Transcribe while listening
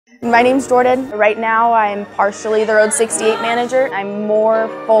My name's Jordan. Right now I'm partially the Road 68 manager. I'm more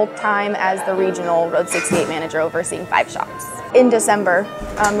full-time as the regional Road 68 manager overseeing 5 shops. In December,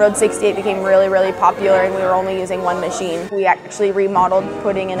 Road 68 became really popular and we were only using one machine. We actually remodeled,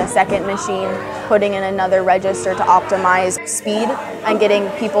 putting in a second machine, putting in another register to optimize speed and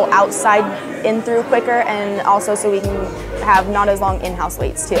getting people outside in through quicker, and also so we can have not as long in-house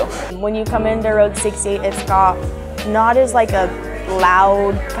waits too. When you come into Road 68, it's got not as like a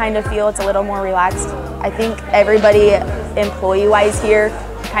loud kind of feel, it's a little more relaxed. I think everybody employee-wise here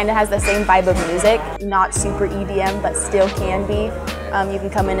kind of has the same vibe of music, not super EDM, but still can be. You can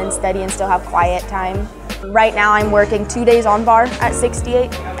come in and study and still have quiet time. Right now I'm working 2 days on bar at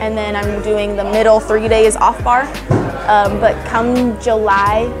 68, and then I'm doing the middle 3 days off bar. But come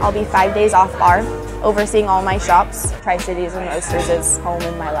July, I'll be 5 days off bar, overseeing all my shops. Tri-Cities and Roasters is home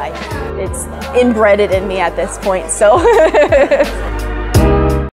in my life. It's inbred in me at this point, so.